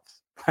ourselves.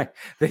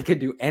 They can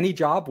do any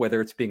job, whether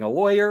it's being a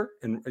lawyer,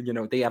 and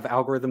they have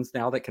algorithms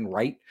now that can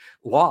write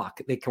law,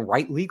 they can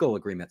write legal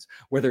agreements.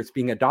 Whether it's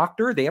being a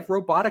doctor, they have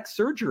robotic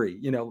surgery.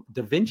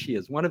 Da Vinci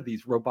is one of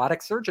these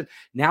robotic surgeons.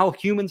 Now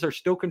humans are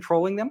still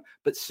controlling them,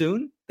 but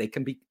soon they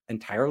can be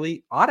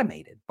entirely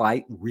automated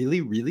by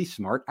really, really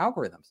smart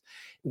algorithms.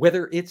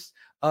 Whether it's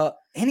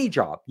any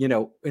job,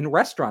 in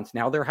restaurants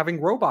now they're having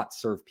robots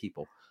serve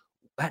people.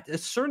 At a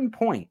certain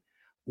point,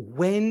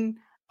 when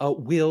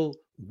will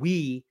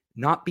we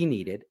not be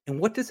needed?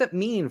 And what does that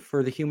mean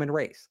for the human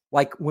race?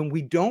 Like when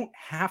we don't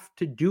have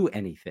to do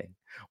anything,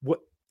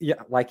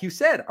 like you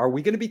said, are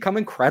we going to become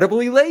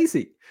incredibly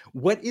lazy?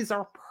 What is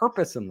our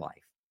purpose in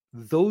life?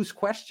 Those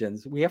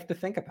questions we have to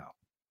think about.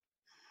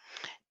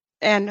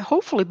 And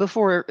hopefully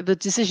before the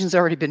decision's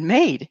already been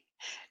made.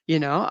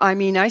 I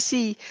mean, I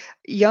see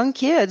young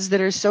kids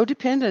that are so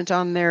dependent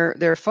on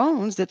their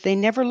phones that they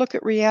never look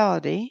at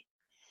reality.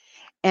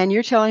 And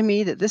you're telling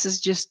me that this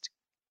is just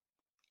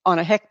on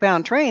a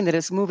heck-bound train that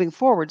is moving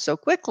forward so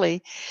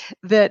quickly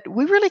that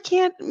we really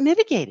can't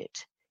mitigate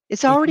it.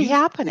 It's if already you if,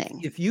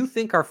 happening. if you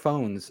think our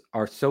phones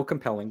are so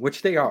compelling,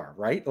 which they are,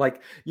 right?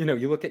 Like, you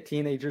look at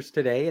teenagers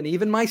today and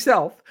even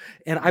myself,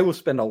 and I will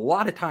spend a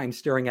lot of time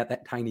staring at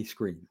that tiny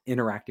screen,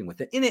 interacting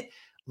with it. In it,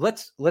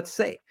 let's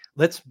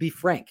be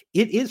frank,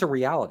 it is a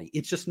reality.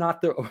 It's just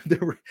not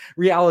the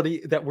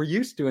reality that we're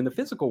used to in the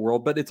physical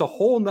world, but it's a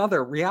whole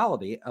nother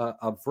reality,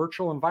 a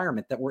virtual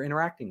environment that we're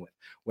interacting with,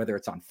 whether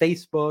it's on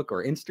Facebook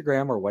or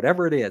Instagram or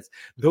whatever it is.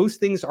 Those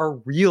things are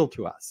real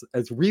to us,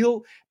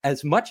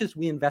 as much as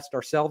we invest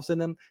ourselves in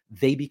them.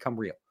 They become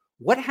real.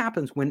 What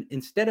happens when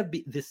instead of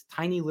this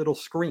tiny little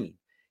screen,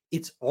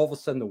 it's all of a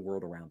sudden the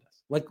world around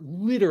us? Like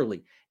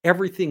literally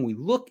everything we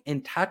look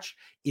and touch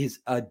is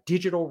a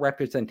digital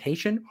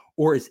representation,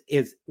 or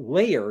is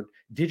layered,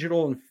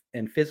 digital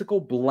and physical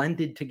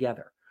blended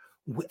together.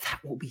 That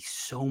will be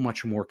so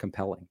much more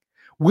compelling.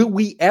 Will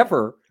we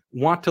ever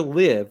want to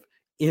live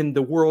in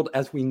the world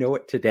as we know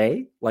it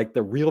today, like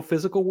the real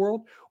physical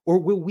world, or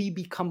will we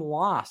become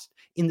lost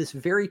in this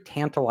very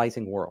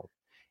tantalizing world?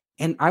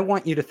 And I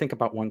want you to think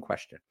about one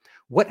question.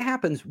 What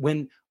happens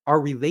when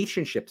our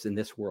relationships in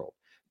this world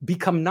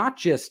become not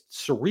just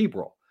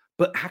cerebral,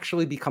 but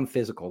actually become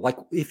physical? Like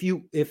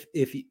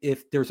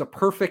if there's a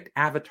perfect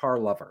avatar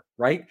lover,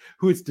 right,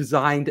 who is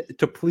designed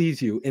to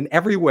please you in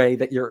every way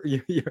that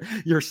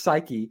your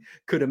psyche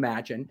could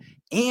imagine,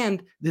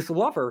 and this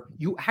lover,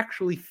 you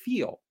actually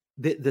feel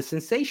the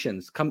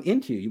sensations come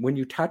into you. When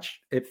you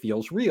touch, it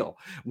feels real.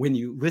 When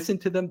you listen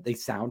to them, they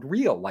sound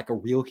real, like a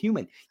real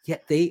human,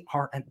 yet they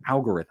are an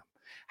algorithm.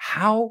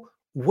 How,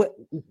 what,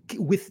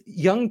 with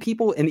young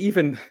people, and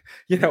even,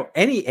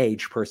 any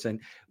age person,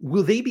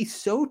 will they be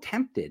so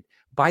tempted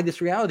by this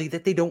reality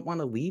that they don't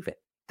want to leave it,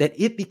 that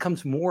it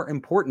becomes more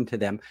important to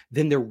them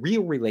than their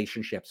real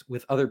relationships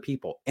with other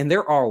people? And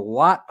there are a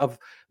lot of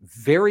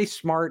very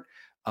smart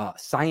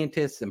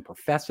scientists and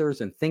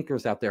professors and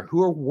thinkers out there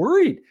who are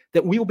worried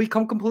that we will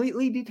become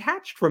completely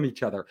detached from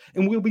each other,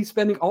 and we'll be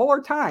spending all our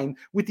time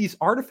with these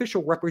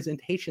artificial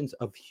representations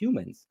of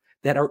humans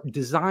that are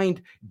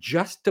designed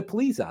just to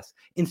please us,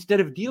 instead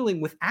of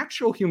dealing with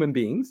actual human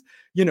beings,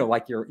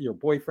 like your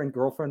boyfriend,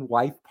 girlfriend,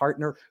 wife,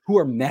 partner, who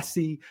are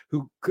messy,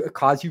 who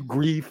cause you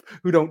grief,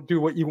 who don't do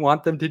what you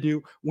want them to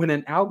do. When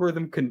an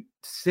algorithm can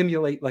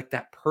simulate like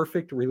that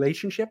perfect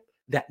relationship,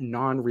 that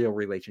non-real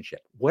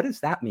relationship, what does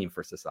that mean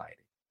for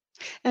society?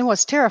 And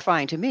what's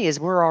terrifying to me is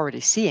we're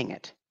already seeing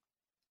it.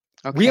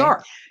 We Okay.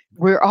 are.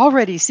 We're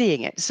already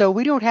seeing it. So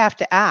we don't have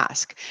to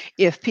ask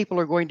if people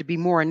are going to be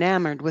more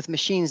enamored with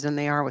machines than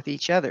they are with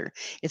each other.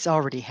 It's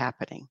already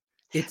happening.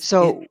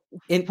 So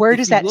and where if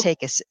does you that look,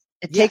 take us?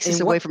 It yeah, takes us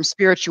and away what from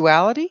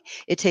spirituality.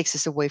 It takes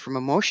us away from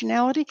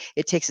emotionality.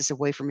 It takes us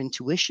away from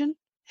intuition.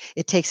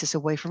 It takes us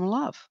away from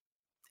love.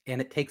 and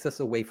it takes us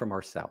away from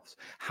ourselves.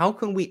 How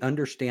can we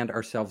understand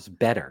ourselves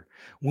better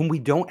when we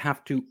don't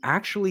have to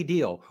actually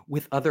deal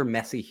with other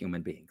messy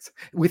human beings,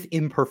 with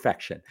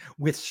imperfection,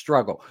 with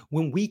struggle,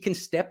 when we can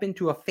step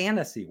into a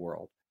fantasy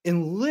world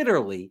and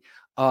literally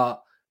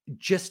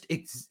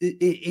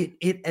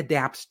it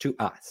adapts to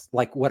us,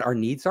 like what our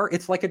needs are?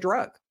 It's like a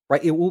drug,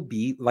 right? It will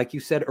be, like you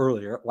said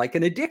earlier, like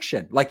an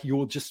addiction. Like you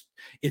will just,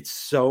 it's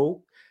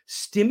so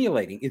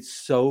stimulating, it's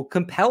so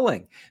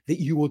compelling that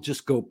you will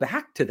just go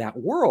back to that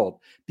world,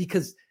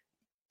 because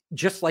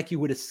just like you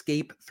would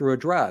escape through a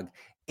drug.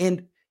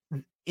 And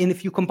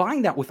if you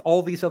combine that with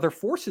all these other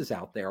forces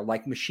out there,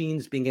 like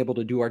machines being able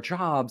to do our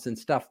jobs and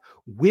stuff,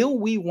 will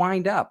we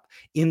wind up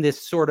in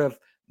this sort of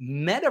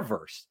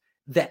metaverse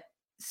that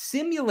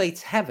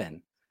simulates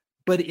heaven,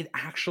 but it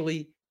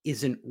actually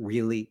isn't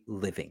really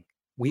living?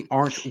 We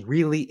aren't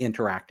really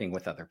interacting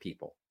with other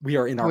people. We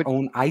are in our Which,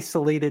 own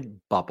isolated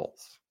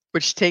bubbles.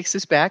 which takes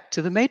us back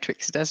to the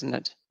Matrix, doesn't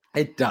it?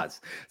 It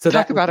does. So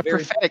Talk that was about a very,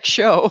 prophetic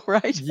show,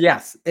 right?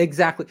 yes,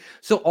 exactly.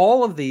 So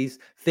all of these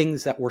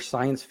things that were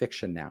science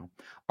fiction now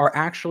are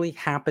actually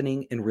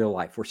happening in real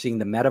life. We're seeing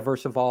the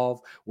metaverse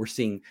evolve. We're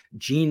seeing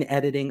gene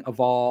editing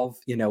evolve,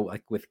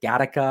 like with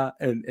Gattaca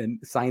and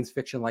science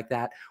fiction like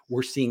that.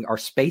 We're seeing our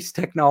space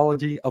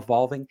technology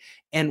evolving.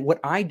 And what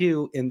I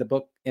do in the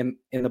book, in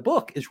the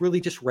book, is really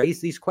just raise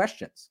these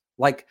questions.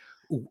 Like,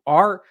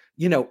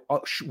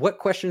 what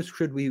questions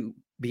should we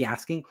be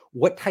asking?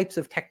 What types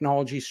of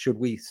technologies should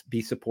we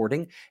be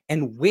supporting?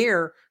 And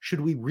where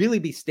should we really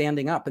be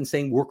standing up and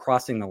saying we're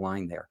crossing the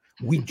line there?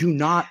 We do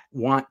not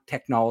want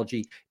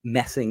technology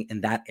messing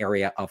in that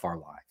area of our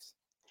lives.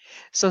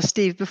 So,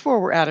 Steve, before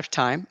we're out of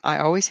time, I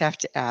always have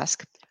to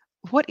ask,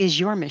 what is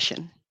your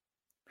mission?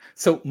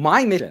 So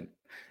my mission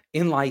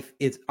in life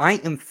is, I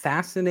am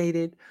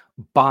fascinated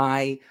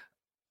by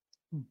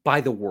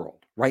the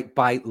world, right?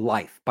 By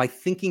life, by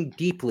thinking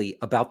deeply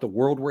about the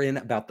world we're in,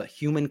 about the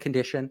human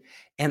condition.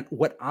 And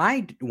what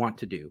I want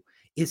to do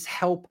is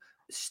help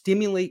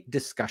stimulate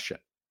discussion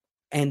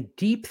and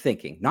deep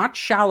thinking, not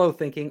shallow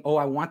thinking, oh,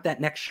 I want that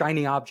next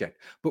shiny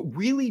object, but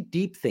really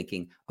deep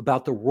thinking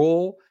about the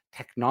role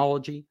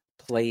technology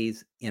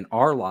plays in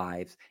our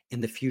lives,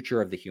 in the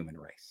future of the human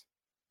race.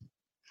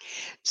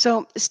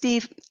 So,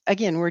 Steve,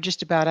 again, we're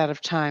just about out of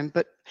time,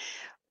 but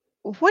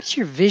what's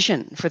your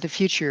vision for the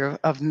future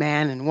of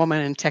man and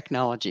woman and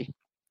technology?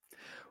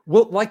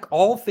 Well, like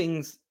all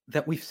things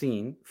that we've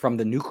seen, from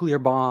the nuclear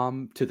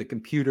bomb to the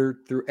computer,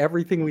 through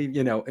everything we,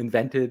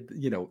 invented,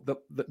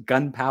 the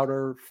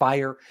gunpowder,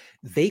 fire,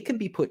 they can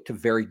be put to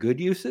very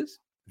good uses,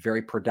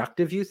 very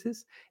productive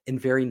uses,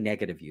 and very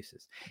negative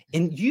uses.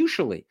 And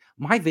usually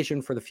my vision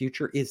for the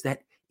future is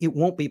that it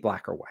won't be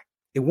black or white.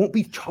 It won't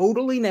be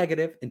totally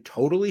negative and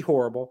totally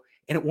horrible,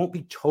 and it won't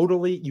be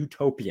totally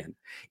utopian.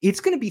 It's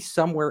going to be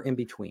somewhere in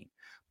between.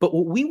 But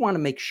what we want to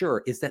make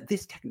sure is that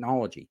this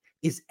technology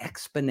is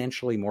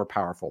exponentially more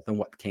powerful than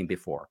what came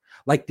before.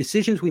 Like,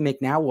 decisions we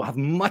make now will have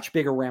much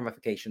bigger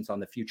ramifications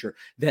on the future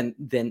than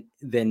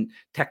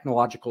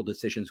technological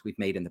decisions we've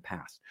made in the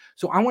past.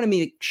 So I want to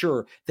make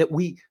sure that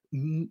we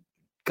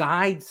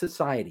guide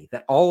society,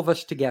 that all of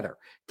us together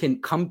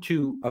can come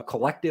to a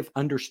collective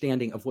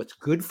understanding of what's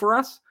good for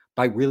us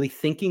by really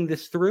thinking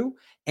this through,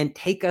 and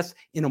take us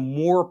in a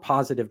more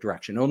positive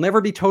direction. It'll never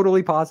be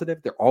totally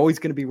positive. There are always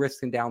going to be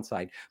risks and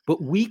downside,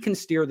 but we can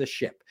steer the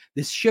ship.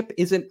 This ship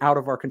isn't out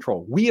of our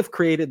control. We have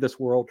created this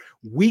world.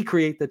 We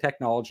create the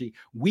technology.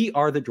 We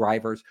are the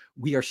drivers.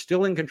 We are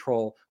still in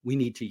control. We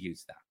need to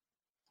use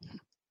that.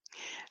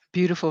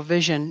 Beautiful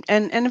vision,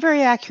 and a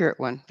very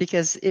accurate one,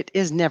 because it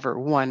is never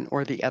one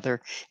or the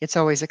other. It's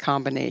always a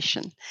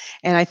combination.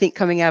 And I think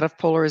coming out of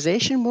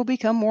polarization, we'll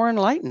become more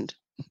enlightened.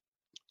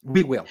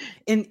 We will.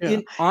 And, Yeah.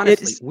 and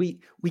honestly,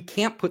 It's we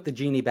can't put the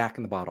genie back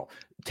in the bottle.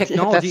 that's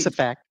Technology, a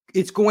fact.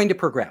 it's going to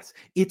progress.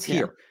 It's Yeah.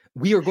 here.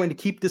 We are going to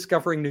keep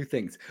discovering new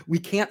things. We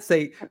can't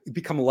say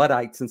become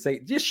Luddites and say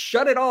just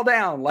shut it all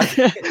down. Like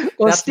Well, that's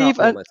not Steve,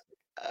 realistic.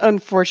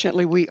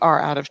 unfortunately, we are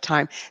out of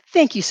time.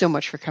 Thank you so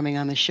much for coming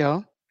on the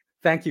show.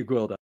 Thank you,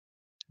 Gwilda.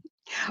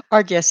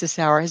 Our guest this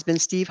hour has been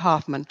Steve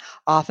Hoffman,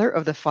 author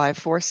of The Five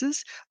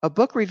Forces, a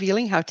book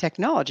revealing how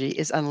technology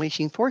is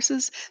unleashing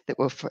forces that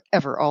will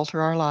forever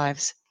alter our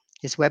lives.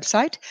 His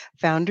website,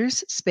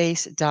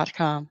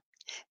 foundersspace.com.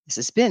 This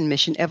has been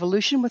Mission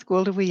Evolution with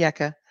Gwilda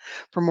Wiyaka.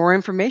 For more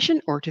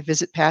information or to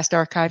visit past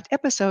archived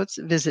episodes,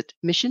 visit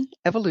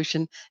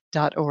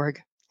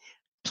missionevolution.org.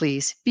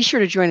 Please be sure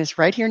to join us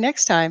right here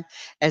next time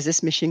as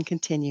this mission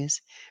continues,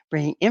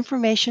 bringing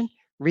information,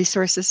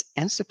 resources,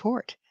 and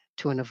support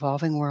to an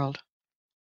evolving world.